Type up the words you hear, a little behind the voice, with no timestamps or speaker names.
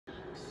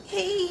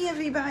Hey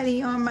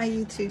everybody on my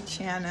YouTube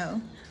channel.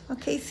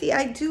 Okay, see,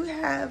 I do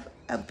have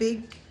a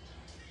big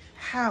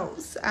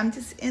house. I'm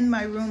just in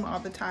my room all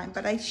the time,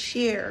 but I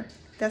share,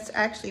 that's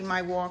actually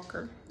my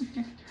walker.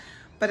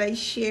 But I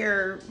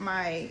share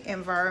my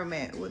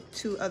environment with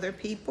 2 other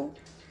people.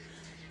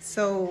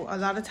 So a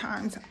lot of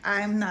times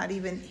I'm not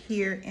even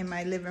here in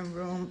my living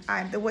room.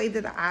 The way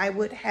that I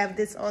would have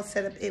this all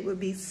set up, it would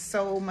be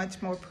so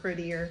much more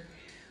prettier.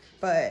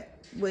 But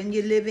when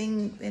you're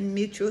living in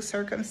mutual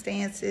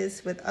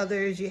circumstances with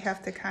others, you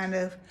have to kind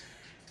of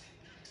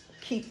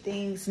keep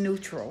things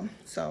neutral.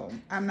 So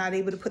I'm not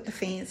able to put the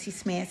fancy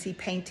smancy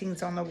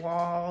paintings on the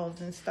walls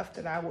and stuff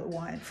that I would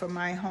want for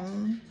my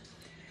home.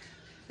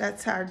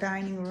 That's our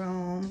dining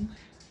room.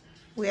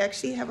 We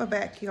actually have a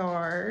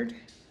backyard.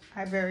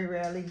 I very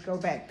rarely go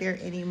back there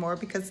anymore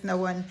because no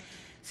one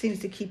seems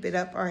to keep it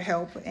up or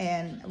help.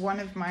 And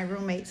one of my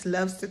roommates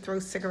loves to throw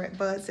cigarette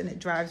butts, and it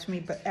drives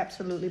me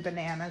absolutely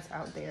bananas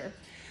out there.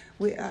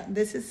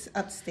 This is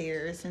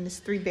upstairs, and there's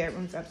 3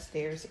 bedrooms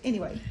upstairs.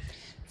 Anyway,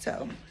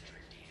 so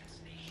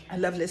I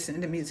love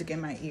listening to music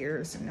in my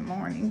ears in the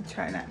morning.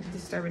 Try not to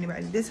disturb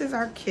anybody. This is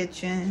our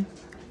kitchen.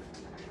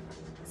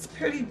 It's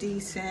pretty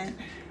decent.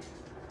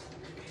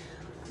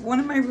 One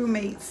of my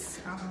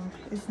roommates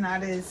is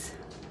not as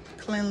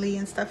cleanly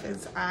and stuff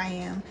as I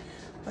am,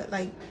 but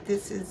like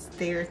this is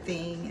their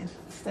thing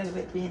instead of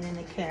it being in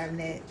the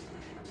cabinet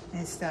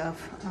and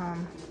stuff.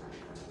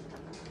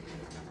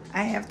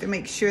 I have to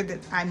make sure that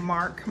I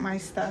mark my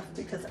stuff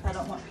because I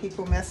don't want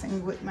people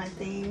messing with my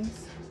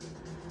things.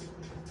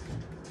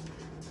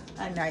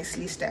 I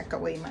nicely stack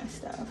away my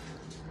stuff.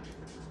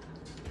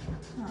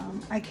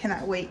 I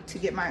cannot wait to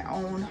get my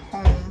own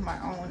home, my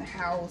own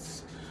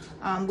house,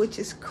 which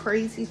is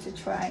crazy to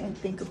try and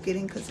think of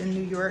getting because in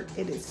New York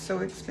it is so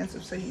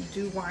expensive, so you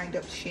do wind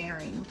up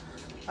sharing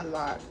a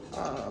lot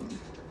of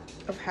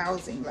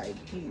housing. Like,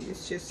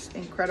 it's just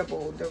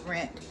incredible. The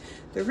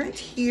rent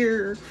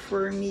here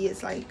for me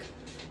is like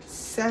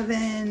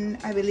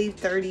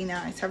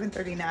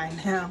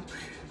 $739 now,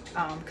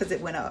 because it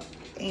went up.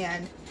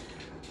 And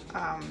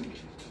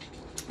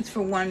it's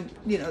for one,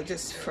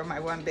 just for my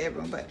 1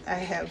 bedroom, but I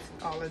have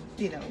all of,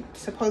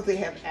 supposedly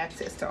have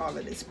access to all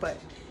of this. But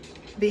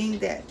being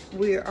that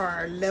we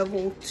are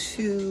level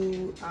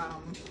 2,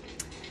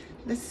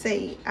 let's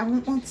say, I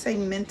won't say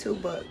mental,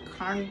 but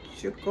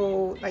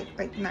conjugal,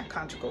 like not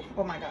conjugal,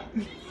 oh my God,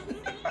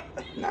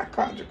 not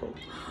conjugal,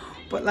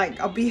 but like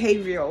a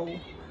behavioral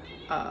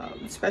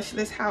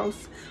specialist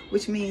house,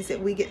 which means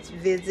that we get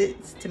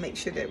visits to make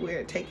sure that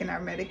we're taking our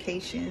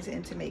medications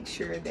and to make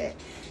sure that,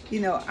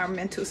 our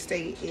mental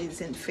state is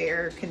in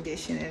fair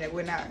condition and that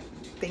we're not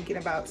thinking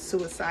about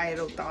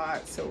suicidal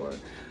thoughts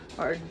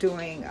or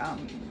doing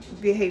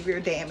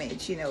behavior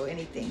damage,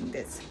 anything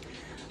that's...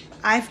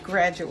 I've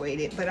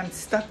graduated, but I'm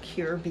stuck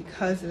here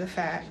because of the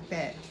fact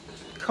that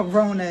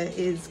Corona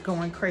is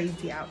going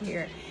crazy out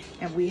here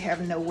and we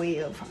have no way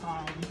of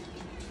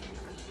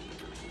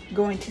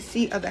going to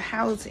see other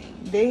housing.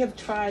 They have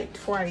tried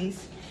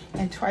twice,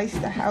 and twice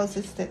the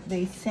houses that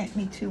they sent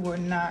me to were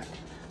not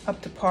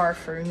up to par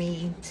for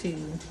me to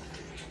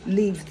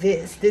leave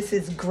this. This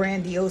is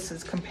grandiose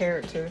as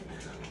compared to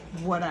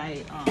what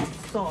I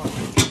saw,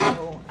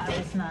 so I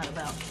was not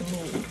about to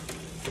move.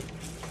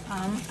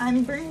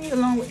 I'm bringing you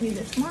along with me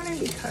this morning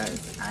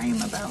because I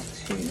am about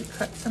to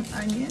cut some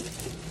onions,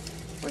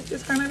 which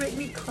is gonna make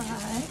me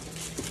cry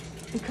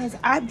because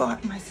I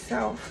bought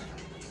myself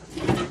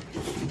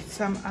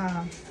some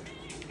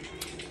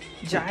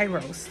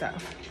gyro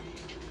stuff.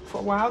 For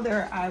a while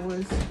there, I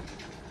was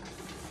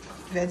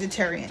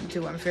vegetarian,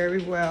 doing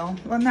very well.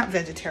 Well, not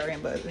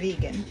vegetarian, but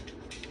vegan.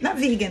 Not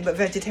vegan, but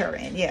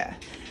vegetarian, yeah.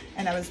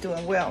 And I was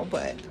doing well,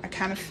 but I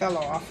kind of fell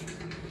off.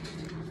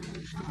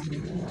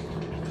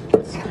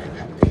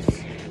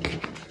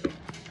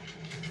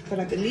 But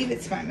I believe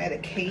it's my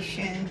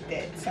medication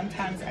that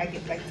sometimes I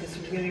get like this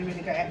really,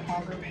 really bad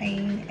hunger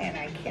pain and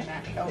I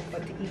cannot help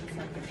but to eat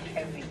something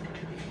heavy.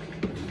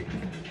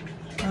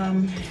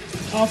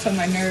 Also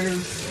my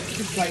nerves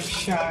is like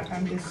shot.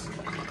 I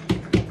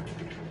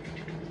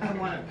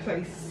want a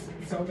place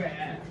so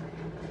bad.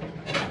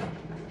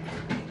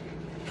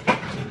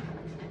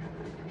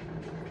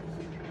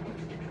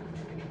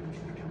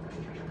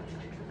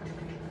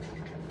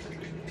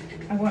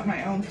 I want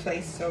my own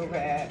place so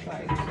bad,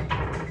 like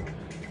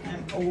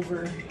I'm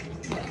over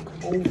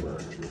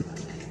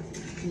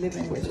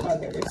living with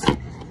others.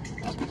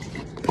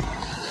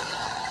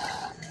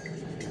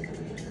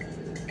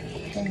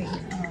 Okay,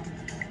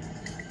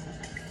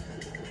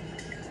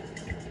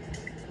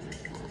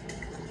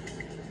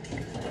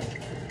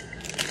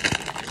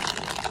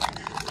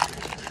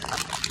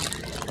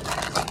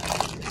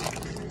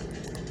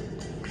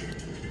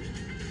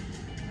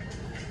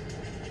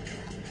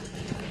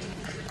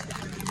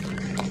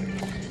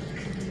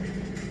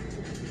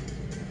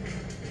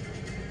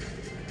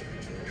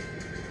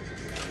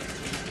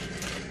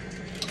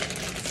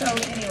 so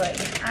anyway,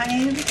 this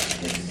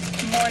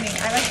morning,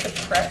 I like to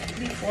prep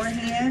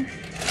beforehand.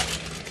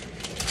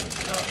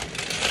 Oh,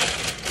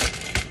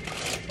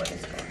 what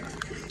is going on?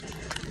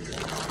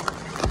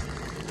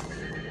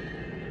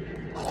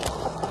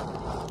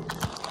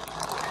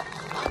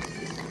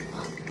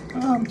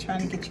 I'm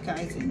trying to get you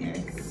guys in there.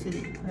 Sit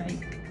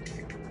right.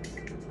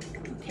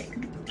 Okay,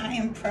 I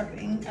am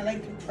prepping. I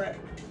like to prep,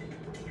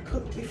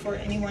 cook before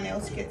anyone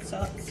else gets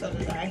up so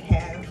that I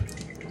have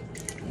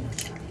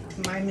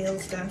my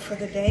meals done for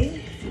the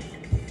day.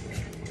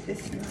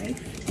 This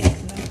knife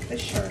is not the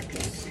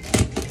sharpest.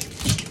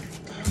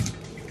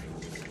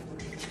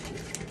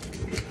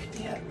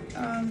 Yeah,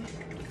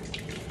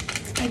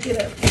 I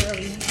get up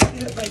early. I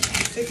get up like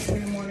 6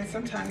 in the morning,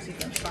 sometimes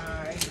even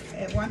 5.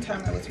 At one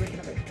time I was waking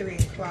up at 3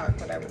 o'clock,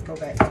 but I would go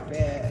back to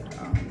bed.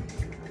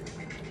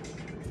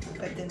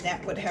 But then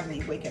that would have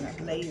me waking up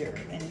later,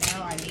 and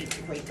now I need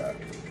to wake up,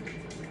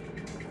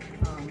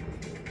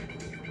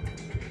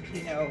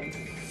 you know,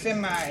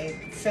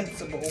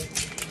 semi-sensible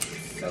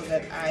so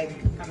that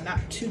I'm not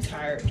too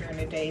tired during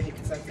the day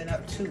because I've been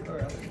up too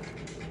early.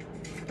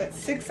 But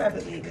 6, I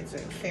believe, is a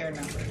fair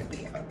number to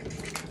be up.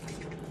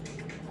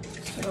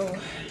 So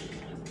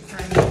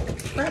I'm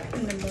prepped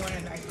in the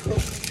morning. I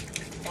cook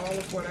all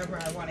of whatever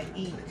I want to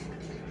eat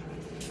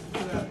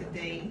throughout the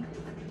day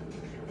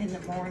in the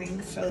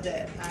morning so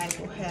that I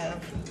will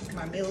have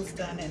my meals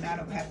done and I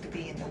don't have to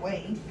be in the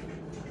way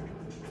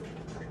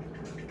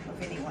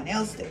of anyone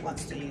else that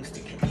wants to use the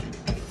kitchen.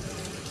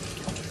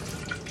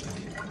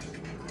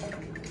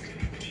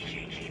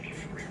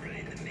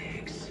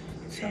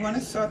 So I want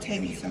to saute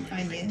me some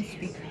onions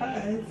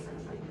because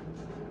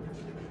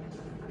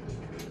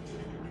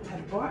I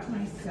bought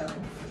myself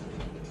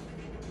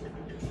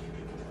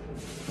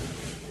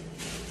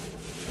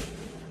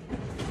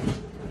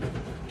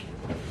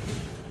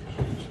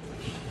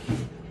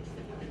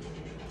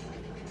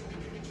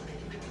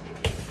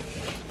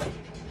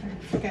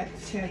forgot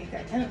to tell you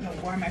guys, I don't know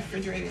why my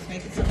refrigerator is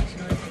making so much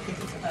noise. I think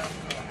it's about to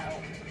go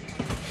out.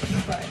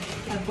 But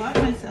I bought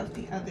myself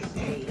the other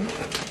day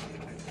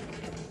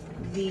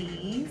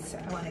these.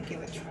 I want to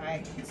give a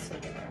try. It's so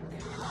dark.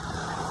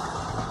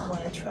 I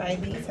want to try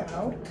these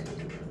out.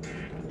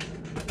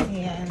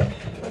 And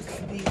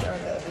these are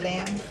the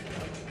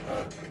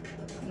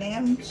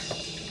lamb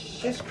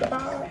shish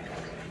kebab.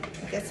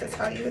 I guess that's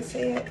how you would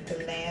say it.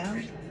 The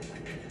lamb.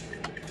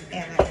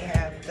 And I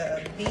have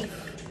the beef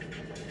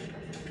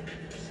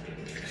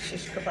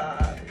shish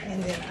kebab,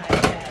 and then I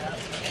have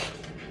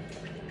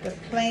the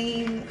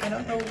plain, I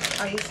don't know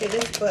how you say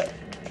this, but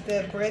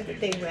the bread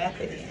that they wrap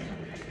it in.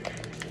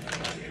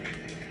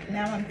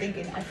 Now I'm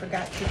thinking I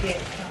forgot to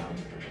get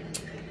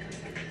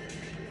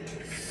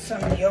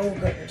some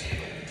yogurt,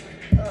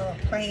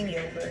 plain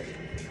yogurt,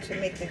 to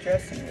make the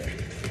dressing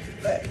with.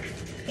 But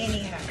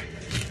anyhow,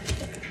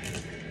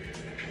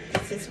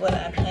 this is what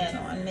I plan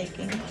on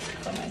making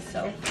for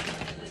myself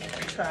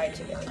to try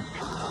today.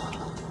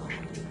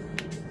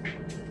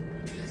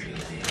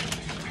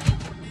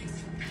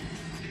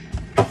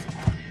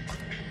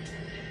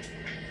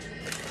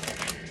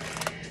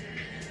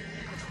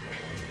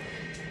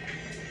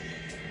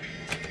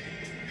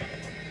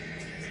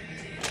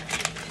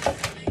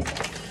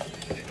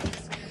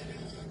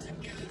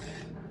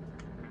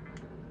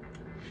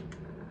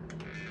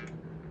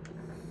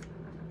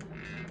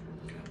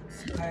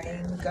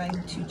 I'm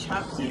going to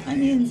chop the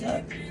onions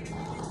up.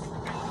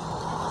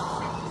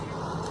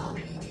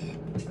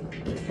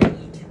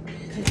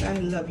 Because I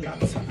love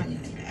lots of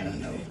onion. I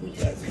don't know who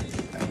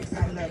doesn't, but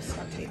I love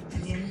sauteed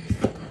onions.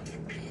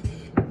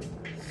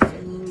 So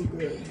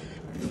good.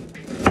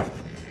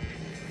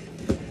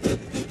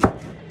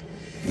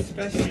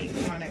 Especially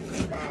on a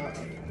kebab.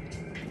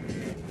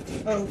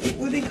 Oh,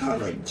 what do they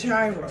call a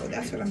gyro?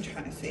 That's what I'm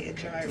trying to say, a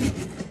gyro.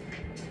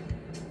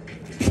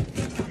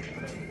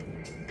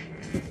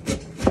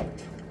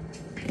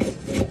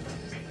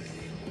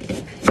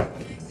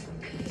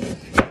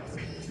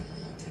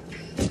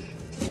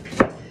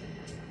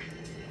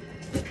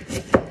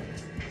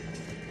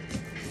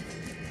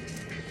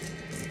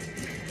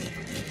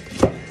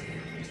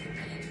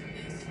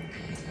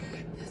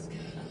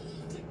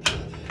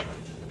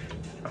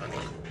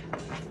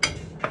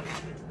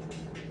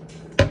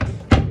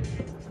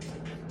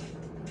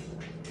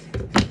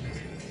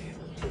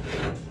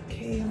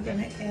 I'm going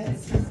to add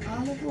some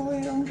olive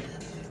oil.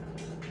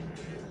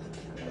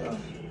 Oh,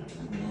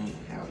 I'm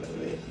out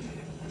of it.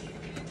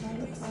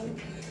 Olive oil.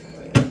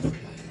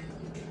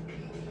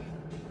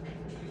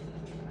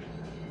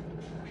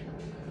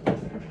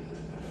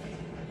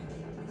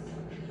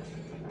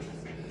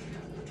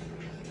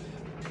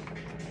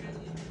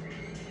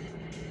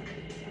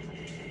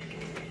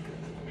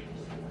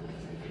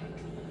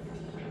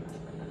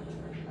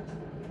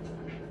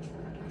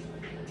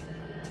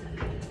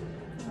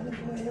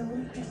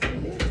 Just a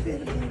little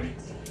bit of it.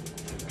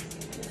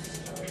 Just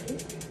start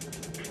it.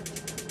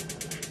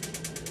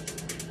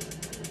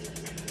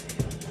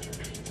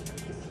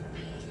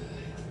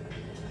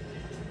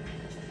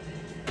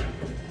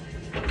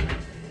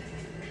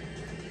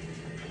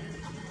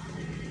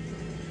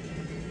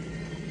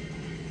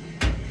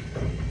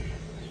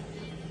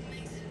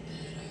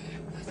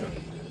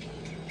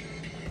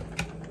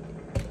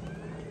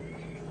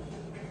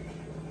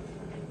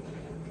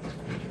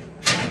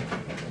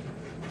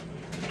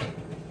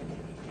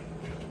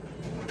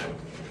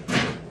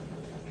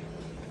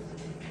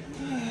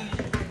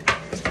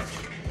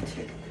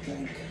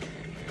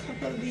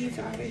 these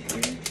out of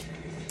here.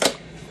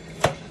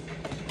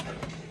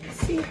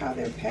 See how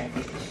they're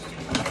packaged?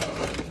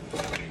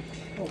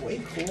 Oh,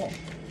 way cool.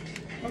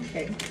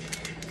 Okay,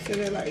 so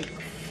they're like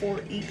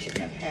 4 each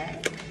in a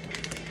pack.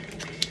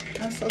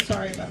 I'm so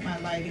sorry about my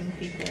lighting,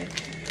 people.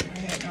 I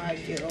had no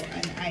idea,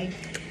 and I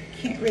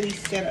can't really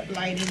set up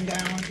lighting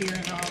down here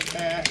and all of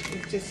that.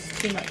 It's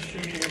just too much for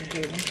me to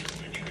do.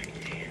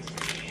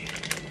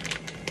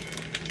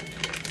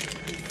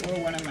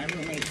 Before one of my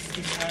roommates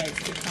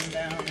decides to come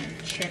down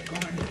and check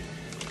on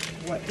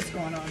what is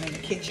going on in the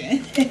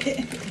kitchen.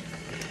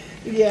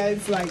 Yeah,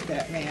 it's like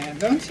that, man.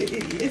 Don't you?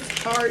 It's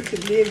hard to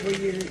live where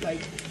you're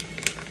like,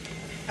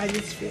 I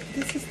just feel,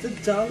 this is the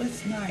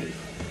dullest knife.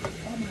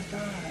 Oh my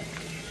God.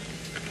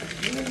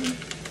 Really?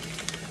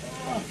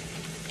 Oh.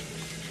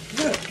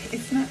 Look,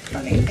 it's not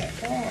cutting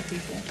at all,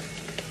 people.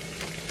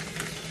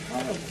 It's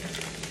horrible.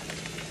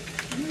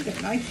 I need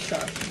a knife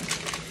sharpener.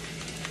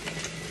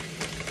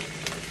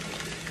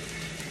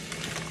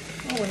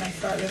 Oh, when I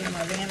start living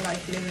my van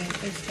life living,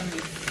 it's going to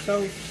be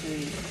so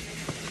sweet.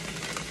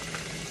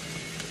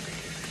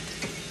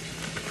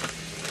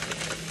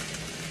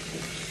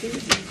 Take 2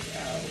 of these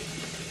out.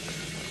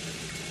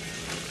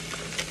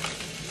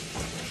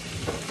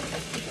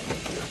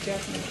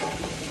 Definitely put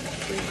these in the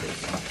freezer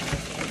sometime.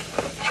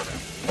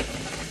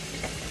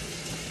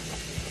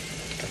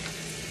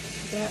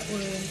 That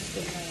was the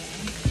lamb.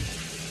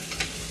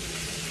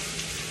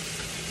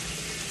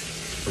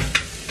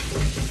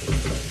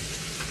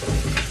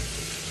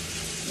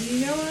 You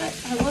know what?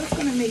 I was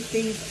going to make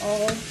these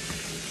all,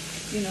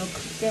 you know,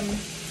 cook them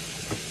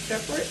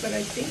separate, but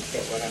I think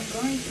that what I'm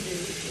going to do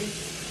is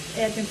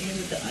add them in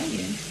with the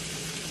onion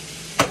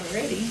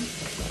already.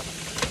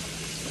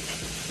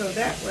 So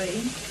that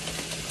way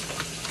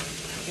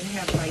I can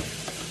have like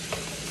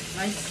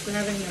nice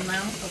serving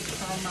amount of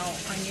caramel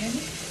onion.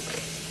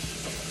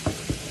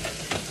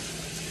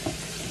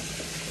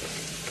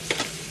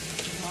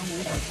 Along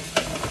with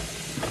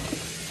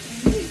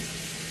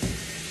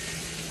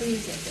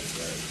please get this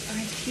word.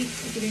 I keep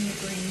forgetting the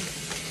green.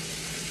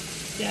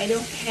 See, I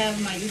don't have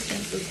my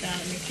utensils down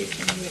in the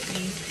kitchen with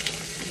me.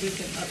 I leave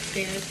them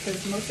upstairs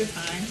because most of the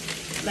time,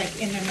 like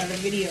in another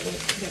video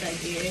that I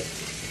did,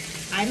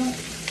 I don't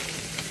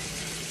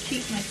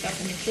keep my stuff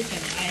in the kitchen.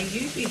 I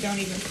usually don't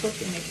even cook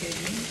in the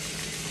kitchen.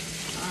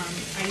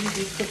 I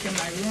usually cook in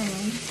my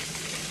room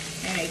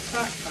in a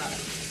crock pot.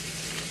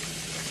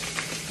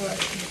 But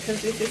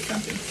because this is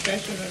something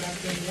special that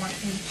I've been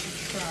wanting to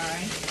try,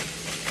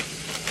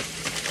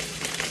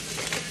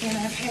 and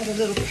I've had a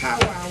little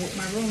powwow with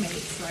my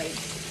roommates, like,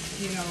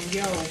 you know,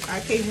 yo, I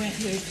pay rent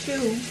here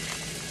too.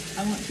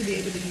 I want to be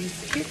able to use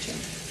the kitchen.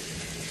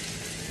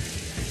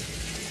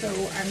 So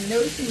I'm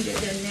noticing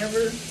that they're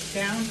never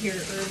down here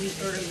early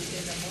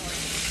in the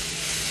morning.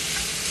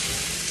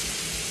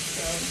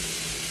 So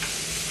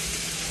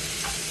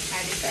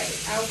I decided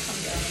I'll come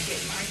down and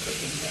get my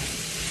cooking done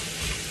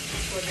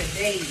for the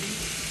day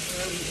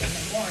early in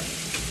the morning.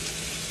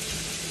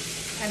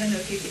 I don't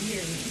know if you can hear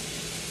me.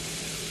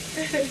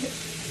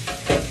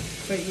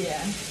 But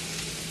yeah.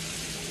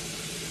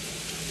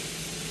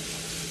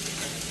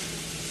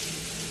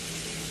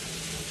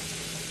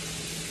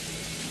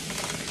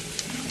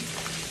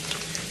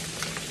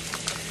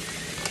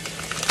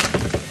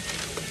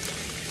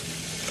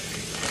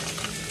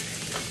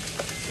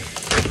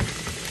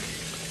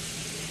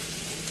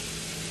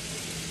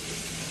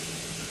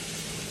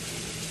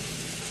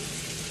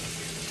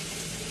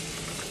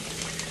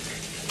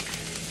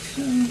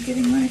 So I'm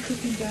getting my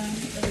cooking done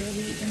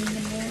early in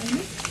the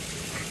morning.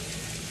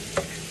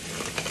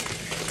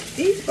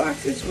 These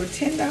boxes were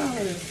 $10.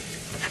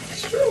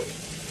 It's true.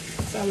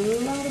 It's a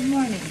lot of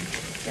money.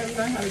 Gotta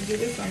learn how to do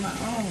this on my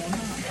own,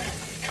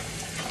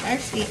 huh?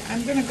 Actually,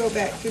 I'm gonna go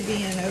back to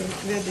being a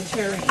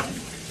vegetarian.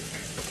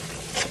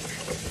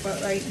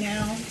 But right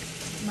now,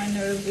 my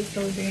nerves are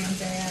so damn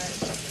bad.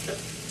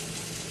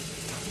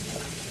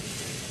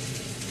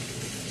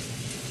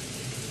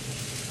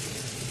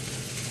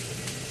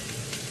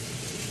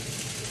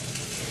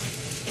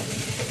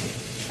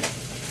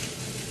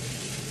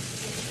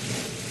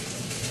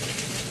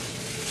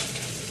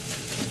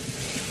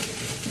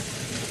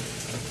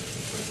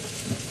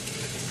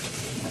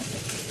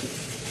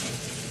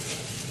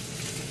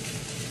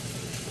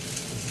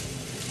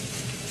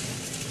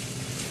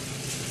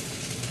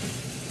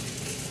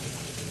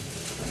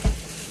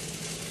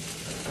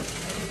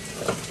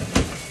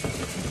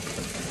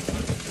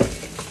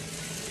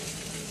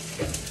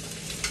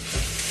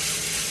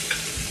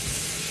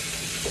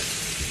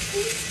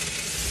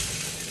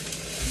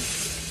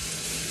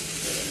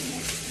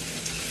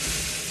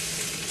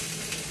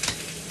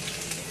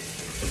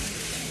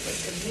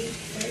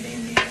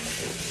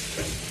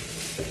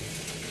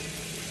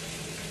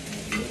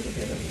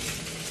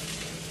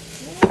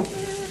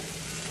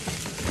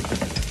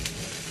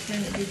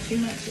 Too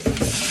much.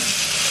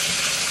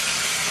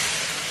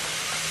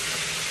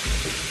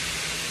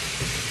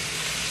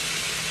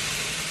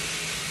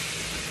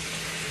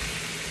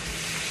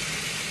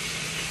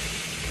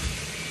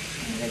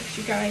 I'll let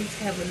you guys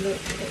have a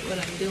look at what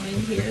I'm doing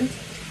here.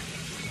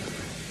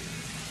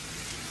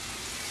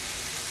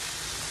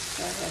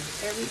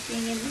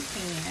 everything in the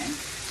pan.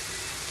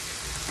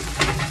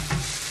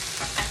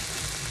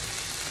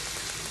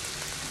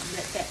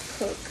 Let that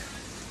cook.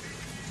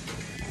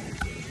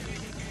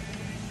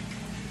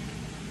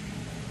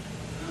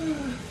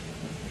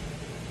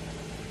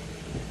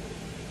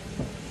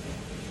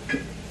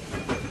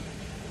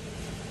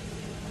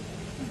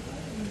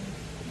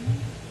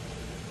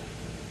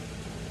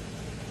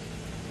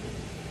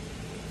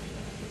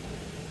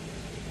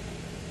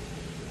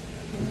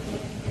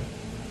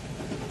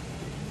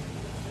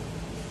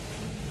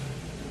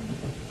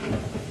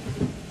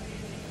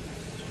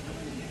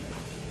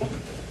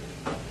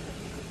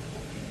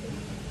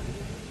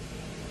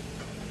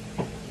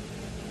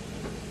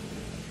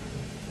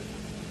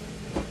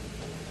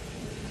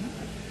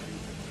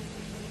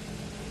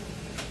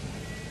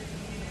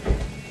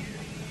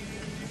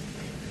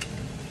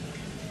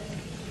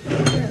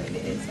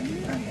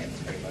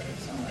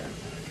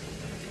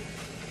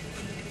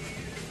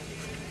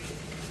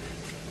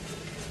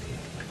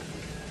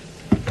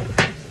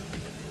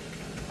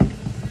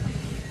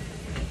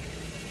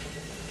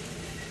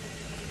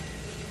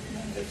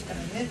 Just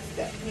gonna mix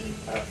that meat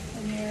up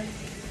in there.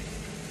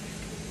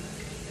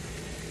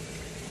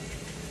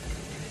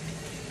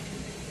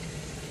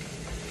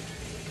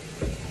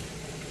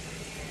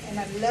 And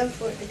I love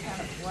for it to kind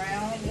of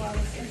brown while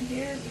it's in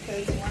here,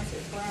 because once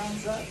it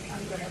browns up,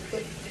 I'm gonna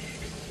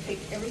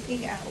take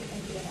everything out,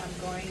 and then I'm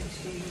going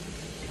to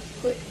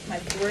put my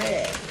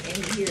bread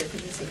in here,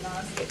 because it's a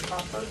non-stick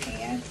copper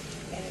pan,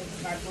 and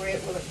my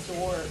bread will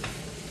absorb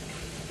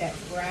that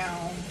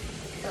brown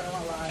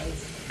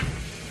caramelized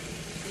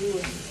and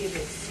give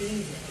it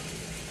season.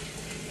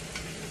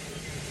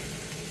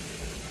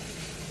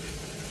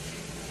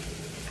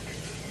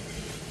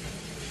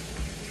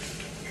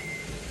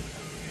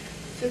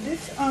 So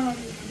this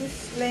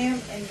lamb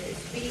and this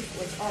beef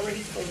was already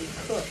fully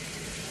cooked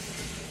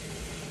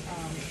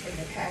in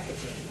the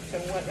packaging. So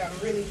what I'm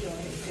really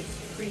doing is just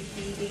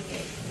preheating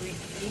it,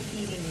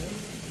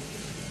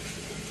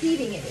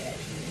 heating it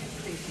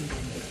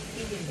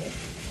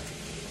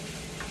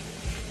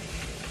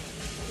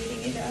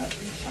up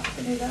and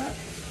chopping it up.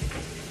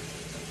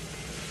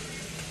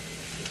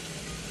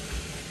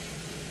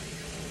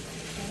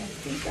 And I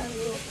think I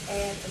will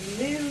add a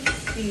little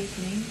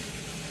seasoning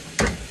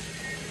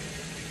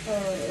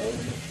of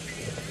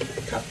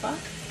pepper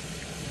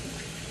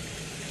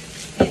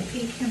and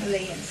pink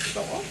Himalayan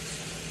salt,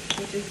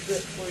 which is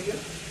good for you.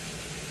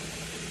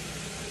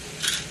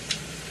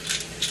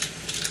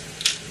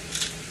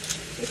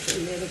 Just a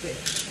little bit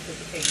of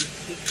the taste,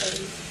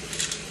 because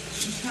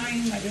I'm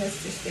trying my best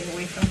to stay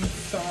away from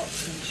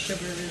salts and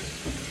sugars.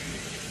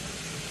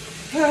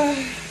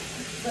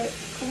 But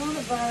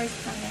coronavirus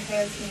kind of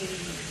has me,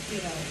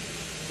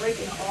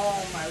 breaking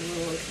all my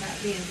rules, not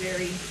being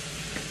very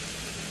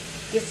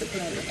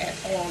disciplined at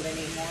all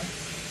anymore.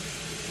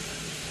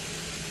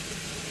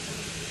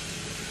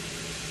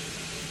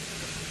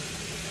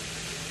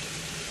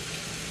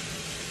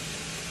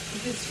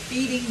 Just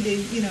feeding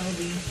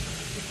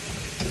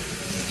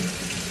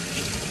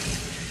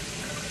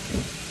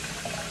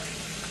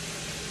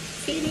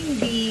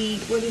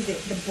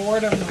the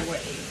boredom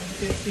away.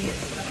 Just being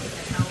stuck in the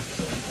house.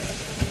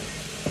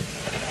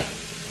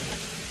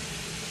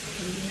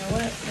 And you know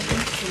what? I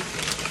think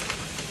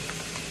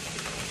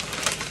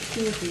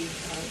two of these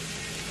out.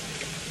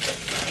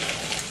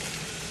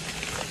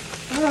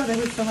 Oh, that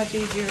was so much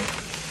easier.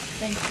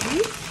 Thank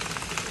you.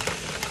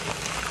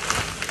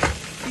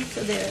 See,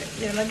 so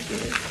they're like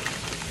this.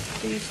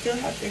 So you still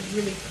have to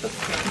really cook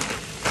them.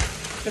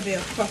 So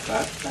they'll puff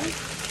up, right?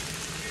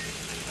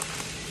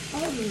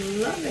 Oh,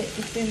 love it.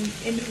 It's in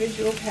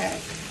individual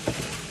packs.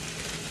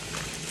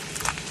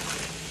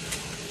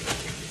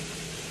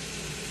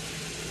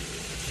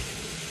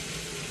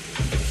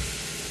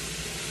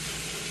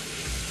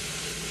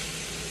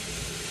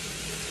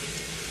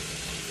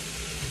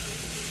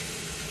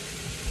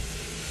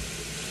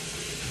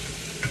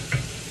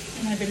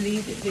 And I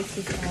believe that this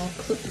is all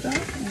cooked up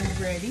and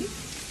ready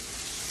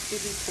to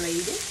be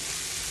plated.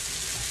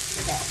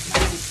 That's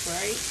nice,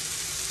 right?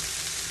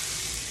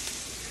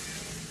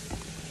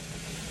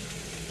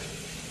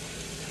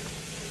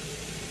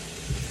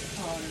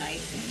 All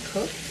nice and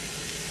cooked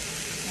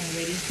and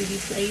ready to be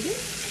plated.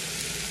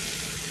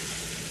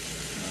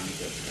 So I'm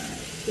just going to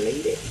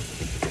plate it.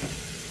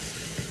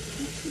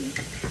 Let's see.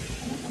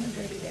 I don't want to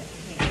dirty that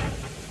pan.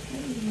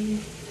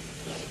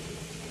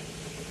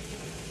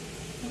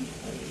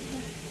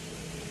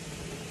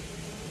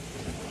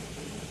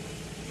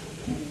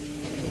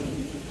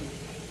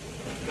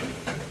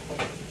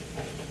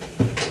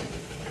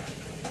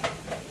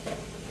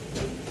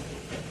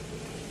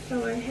 So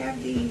I have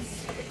these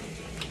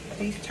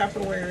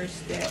Tupperwares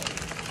that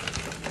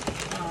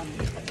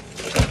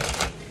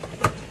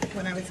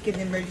when I was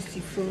getting emergency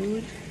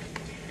food,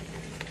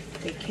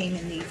 they came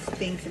in these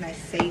things and I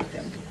saved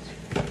them.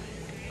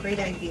 Great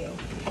idea,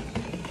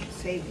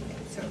 saving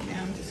it. So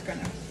now I'm just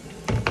gonna,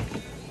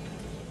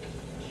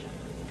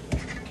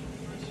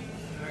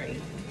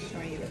 alright,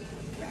 showing you the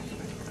back of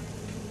it.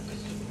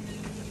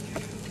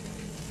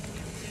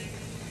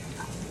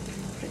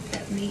 Put that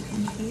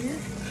here.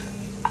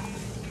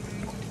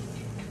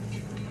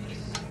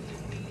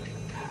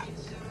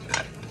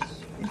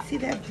 And see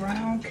that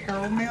brown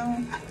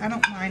caramel? I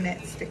don't mind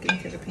that sticking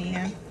to the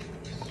pan,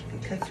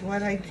 because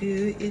what I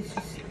do is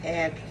just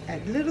add a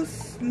little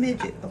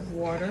smidget of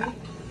water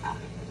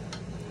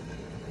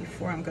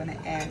before I'm going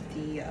to add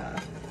the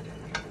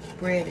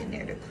bread in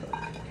there to cook.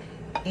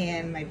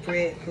 And my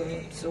bread will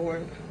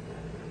absorb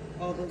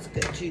all those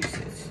good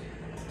juices.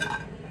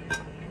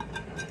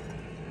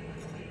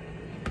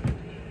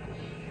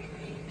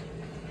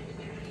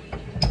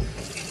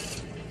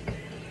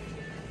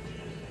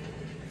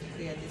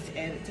 See, I just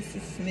added just a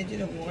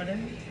smidget of water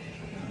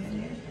down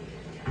in there.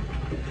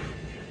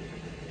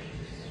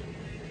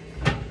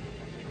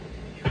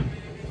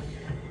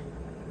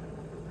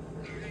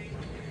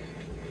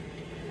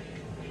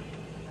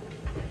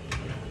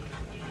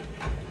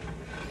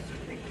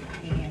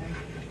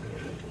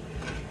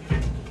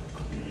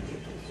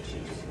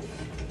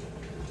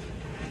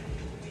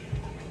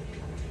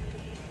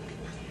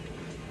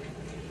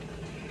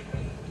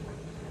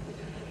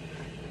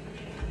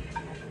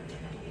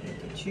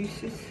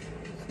 Juices.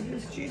 See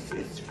those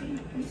juices from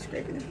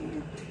scraping the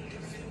pan?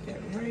 Put that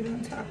right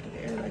on top of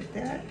there like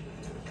that.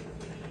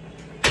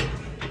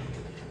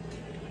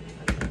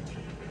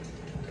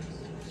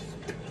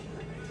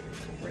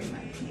 Spray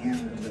my pan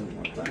with a little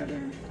more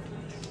butter.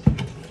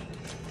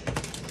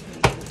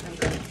 I'm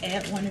going to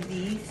add one of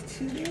these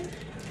to there.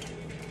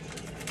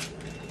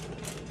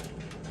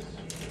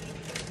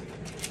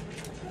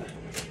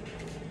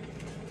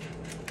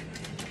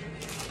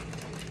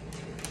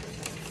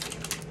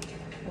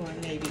 Or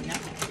maybe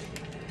not.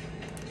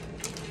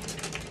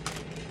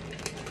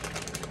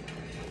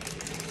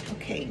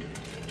 Okay,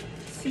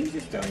 seems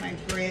as though my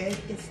bread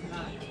is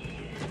not,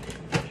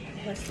 it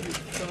has to be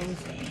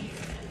frozen.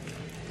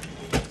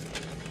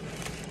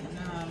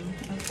 And,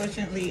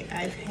 unfortunately,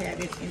 I've had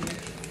it in the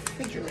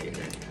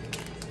refrigerator.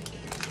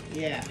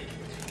 Yeah,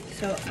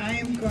 so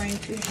I'm going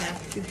to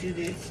have to do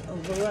this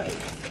over rice.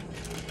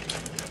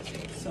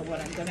 So what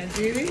I'm gonna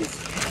do is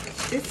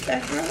package this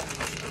back up.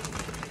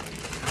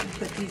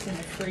 Put these in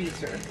the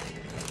freezer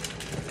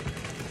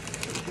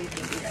so they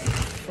can be like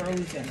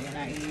frozen when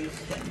I use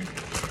them.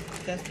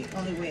 That's the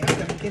only way I'm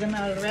gonna get them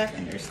out of the wrap,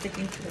 and they're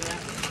sticking to the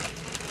wrap.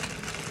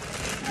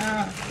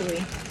 Ah,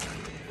 boy.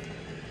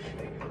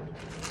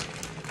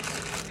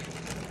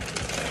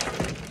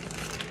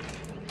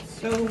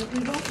 So we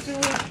won't do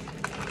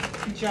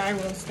it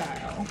gyro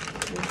style.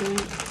 We'll do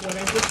what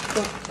I just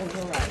cooked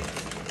over rice,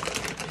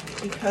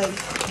 because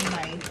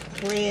my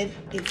bread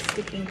is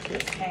sticking to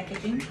its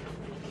packaging.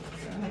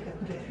 I can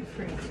put it in the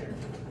freezer.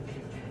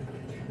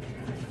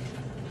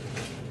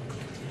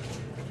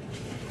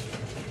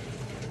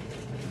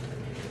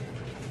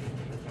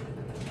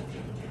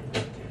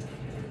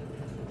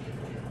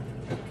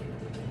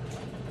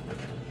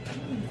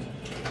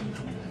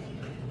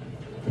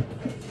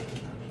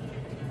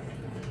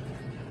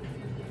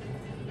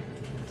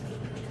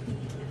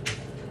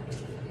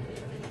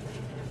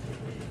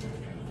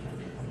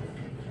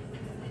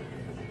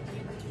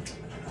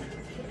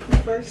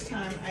 First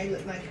time I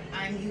look like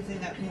I'm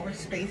using up more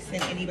space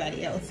than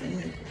anybody else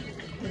in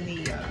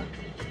the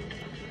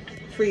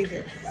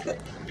freezer.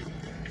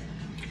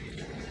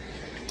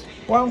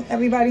 Well,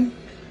 everybody,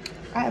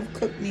 I have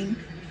cooked me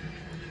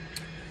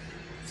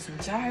some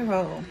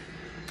gyro,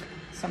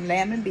 some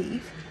lamb and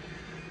beef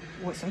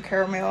with some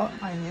caramel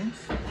onions,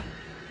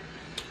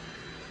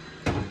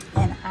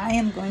 and I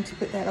am going to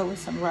put that over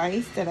some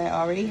rice that I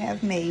already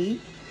have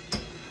made.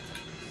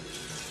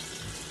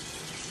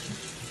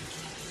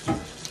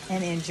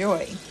 And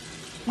enjoy.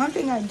 One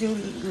thing I do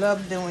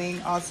love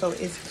doing also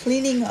is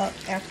cleaning up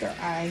after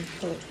I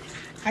cook.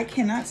 I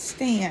cannot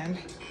stand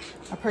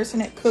a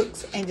person that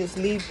cooks and just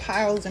leave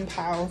piles and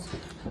piles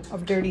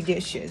of dirty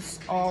dishes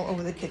all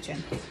over the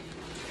kitchen.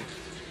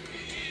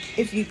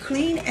 If you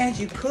clean as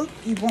you cook,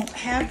 you won't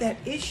have that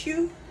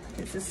issue.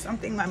 This is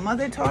something my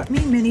mother taught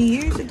me many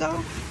years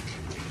ago.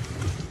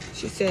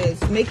 She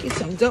says, make you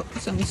some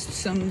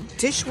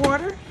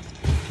dishwater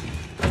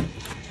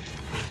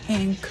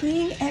and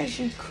clean as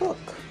you cook.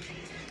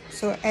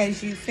 So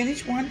as you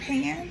finish one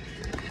pan,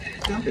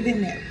 dump it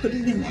in there, put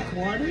it in that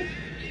water,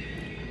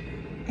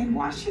 and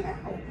wash it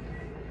out.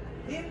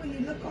 Then when you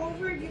look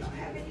over it, you don't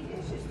have any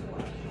dishes to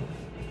wash.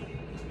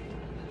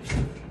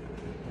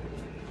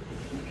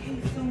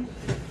 Okay, so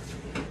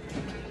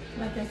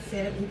like I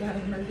said, we got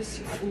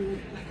emergency food.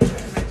 So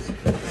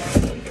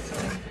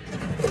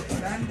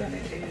what I'm gonna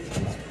do is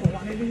pull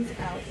one of these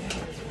out and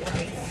just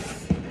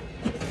rice.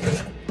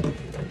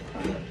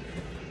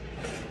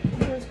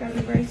 There's got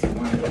to be rice in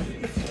one of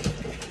these.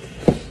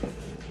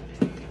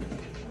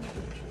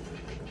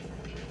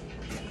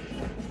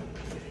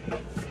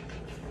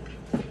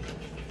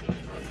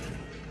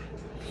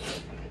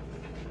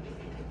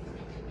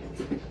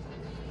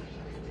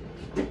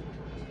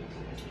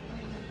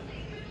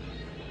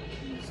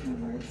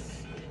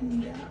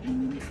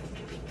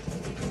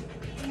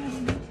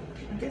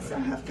 I guess I'll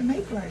have to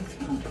make rice,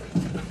 huh?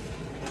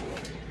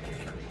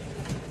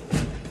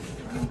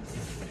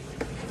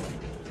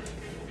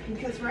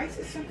 Because rice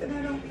is something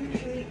I don't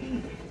usually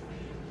eat.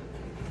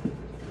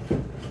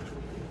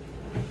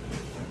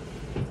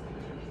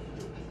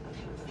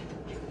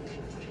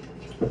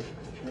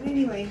 But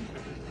anyway,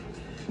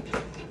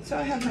 so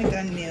I have my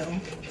done meal.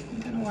 I'm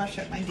gonna wash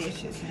up my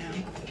dishes now.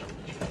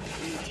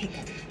 Take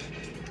a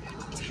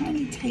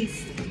tiny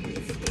taste of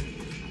this.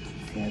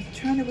 See, I was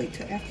trying to wait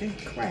till after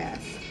class.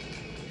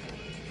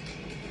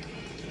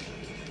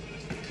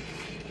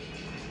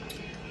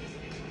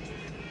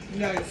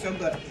 No, it's so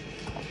good.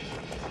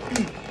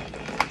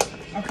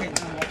 Okay,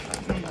 no more.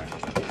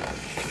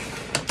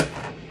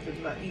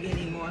 If I eat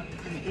any more, I'm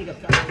gonna eat up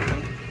the whole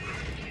thing.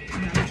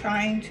 And I'm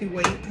trying to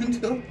wait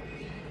until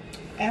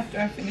after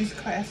I finish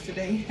class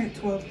today at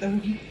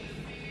 12:30.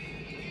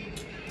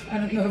 I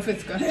don't know if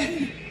it's gonna,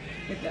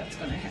 if that's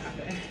gonna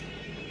happen.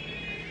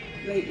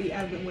 Lately,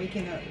 I've been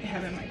waking up,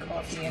 having my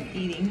coffee and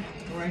eating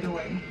right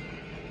away.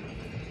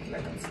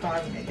 Like I'm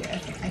starving to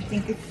death. I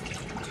think it's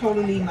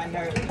totally my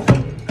nerves.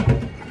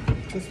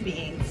 Just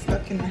being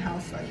stuck in the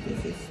house like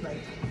this. It's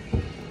like,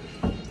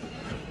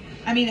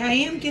 I mean, I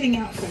am getting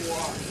out for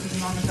walks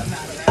as long as I'm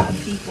not around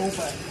people,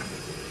 but,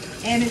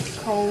 and it's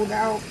cold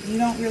out. I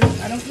don't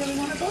really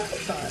want to go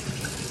outside.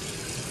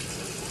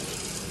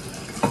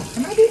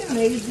 Am I being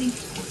lazy?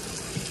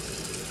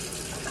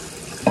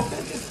 Am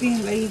I just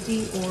being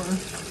lazy, or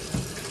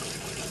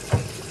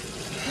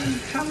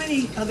how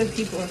many other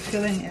people are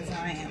feeling as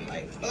I am?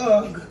 Like,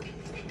 ugh.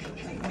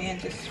 Like, man,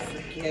 just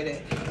forget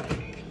it.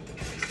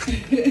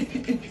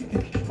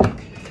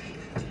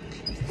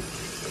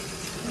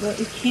 But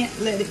we can't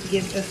let it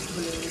give us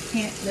blue. We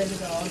can't let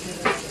it all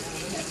get us down.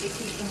 We have to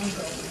keep on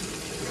going.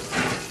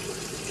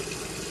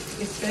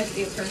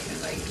 Especially a person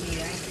like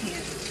me. I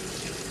can't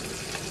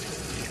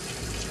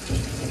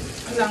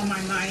allow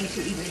my mind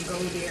to even go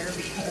there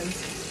because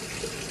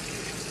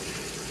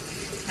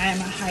I am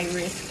a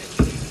high-risk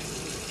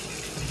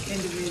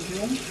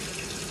individual.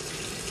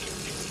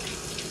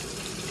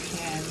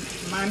 And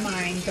my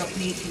mind don't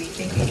need to be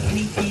thinking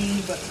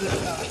anything but good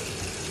thoughts.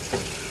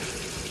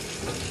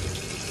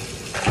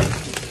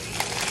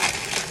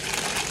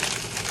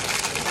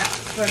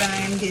 That's what I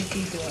am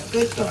busy doing.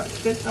 Good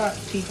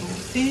thoughts, people.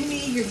 Send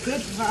me your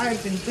good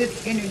vibes and good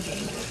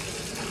energy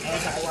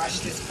as I wash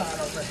this pot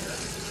over here.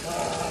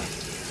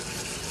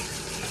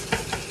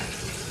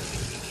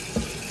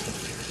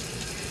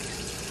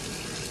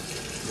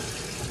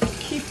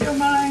 Keep your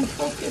mind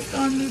focused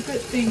on the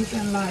good things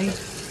in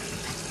life.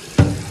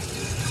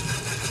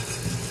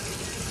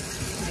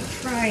 I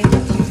try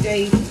to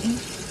daily.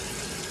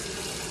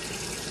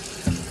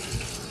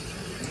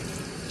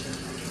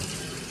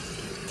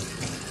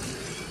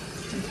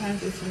 Sometimes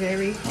it's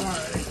very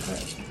hard,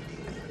 but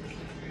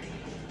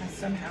I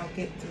somehow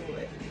get through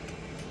it.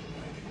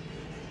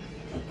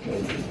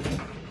 Okay,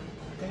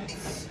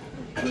 that's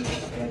okay.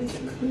 That is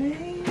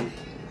clean.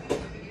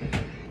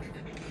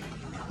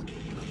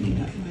 Clean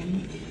up my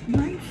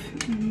knife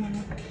and my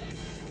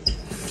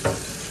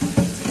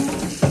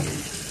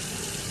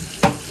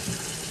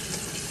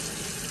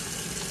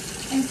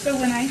and so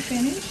when I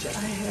finish, I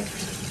have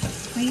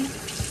cleaned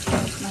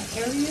my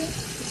area,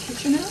 the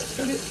kitchen out,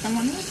 so that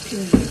someone else can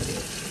use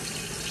it.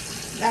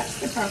 That's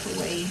the proper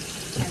way,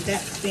 and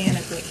that's being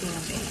a good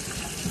roommate.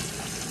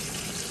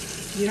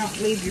 You don't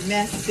leave your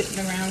mess sitting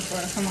around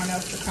for someone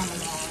else to come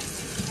along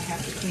and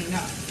have to clean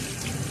up.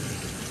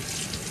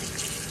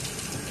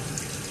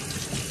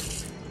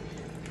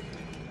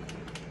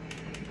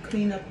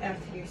 Clean up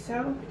after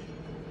yourself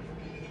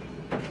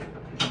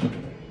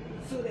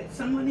so that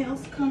someone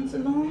else comes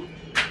along,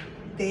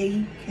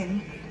 they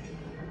can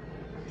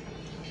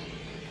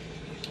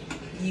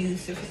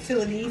use the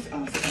facilities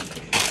also.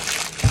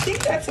 I think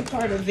that's a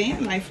part of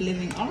van life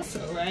living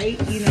also, right?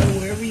 You know,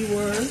 wherever you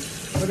were,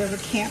 whatever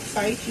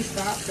campsite you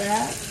stopped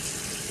at,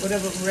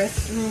 whatever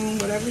restroom,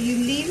 whatever, you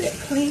leave it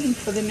clean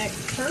for the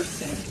next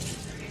person.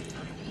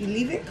 You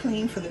leave it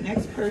clean for the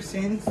next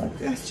person.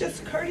 That's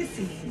just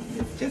courtesy.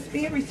 It's just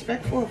being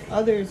respectful of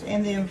others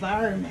and the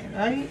environment,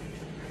 right?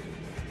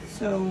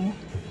 So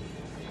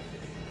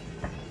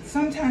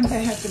sometimes I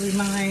have to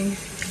remind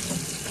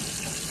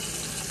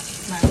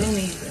my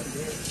roomies of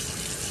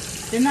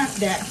this. They're not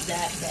that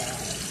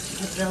bad.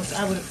 Else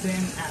I would have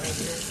been out of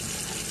here.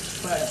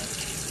 But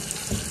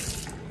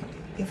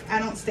if I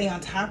don't stay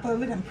on top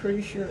of it, I'm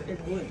pretty sure it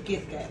would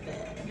get that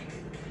bad.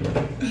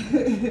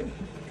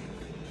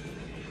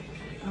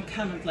 I'm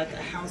kind of like a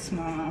house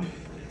mom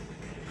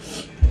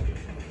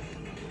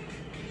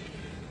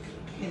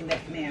in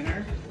that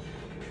manner.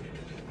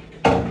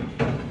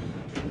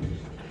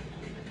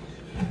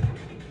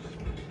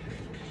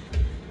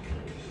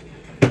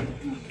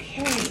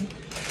 Okay.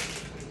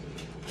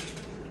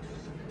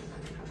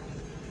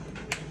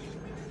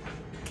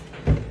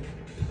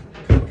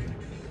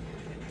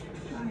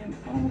 I am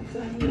all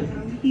done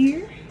down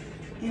here,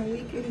 and we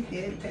can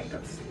head back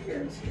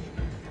upstairs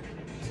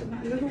to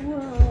my little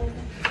world.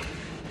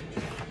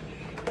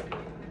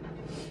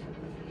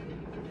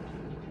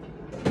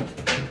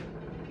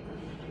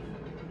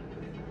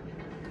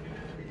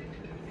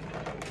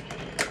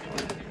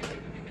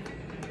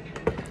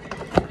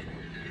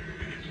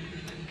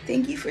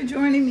 thank you for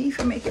joining me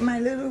for making my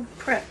little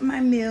prep, my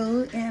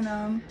meal.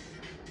 And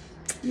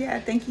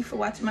yeah, thank you for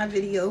watching my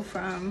video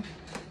from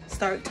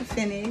start to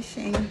finish,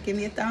 and give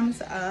me a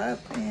thumbs up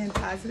and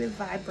positive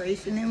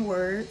vibration and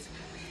words.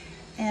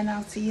 And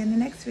I'll see you in the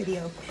next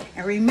video.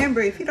 And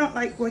remember, if you don't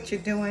like what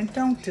you're doing,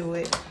 don't do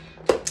it.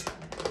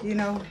 You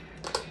know,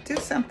 do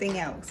something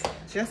else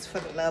just for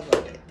the love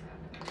of it.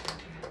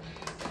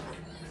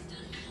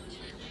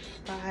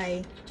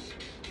 Bye.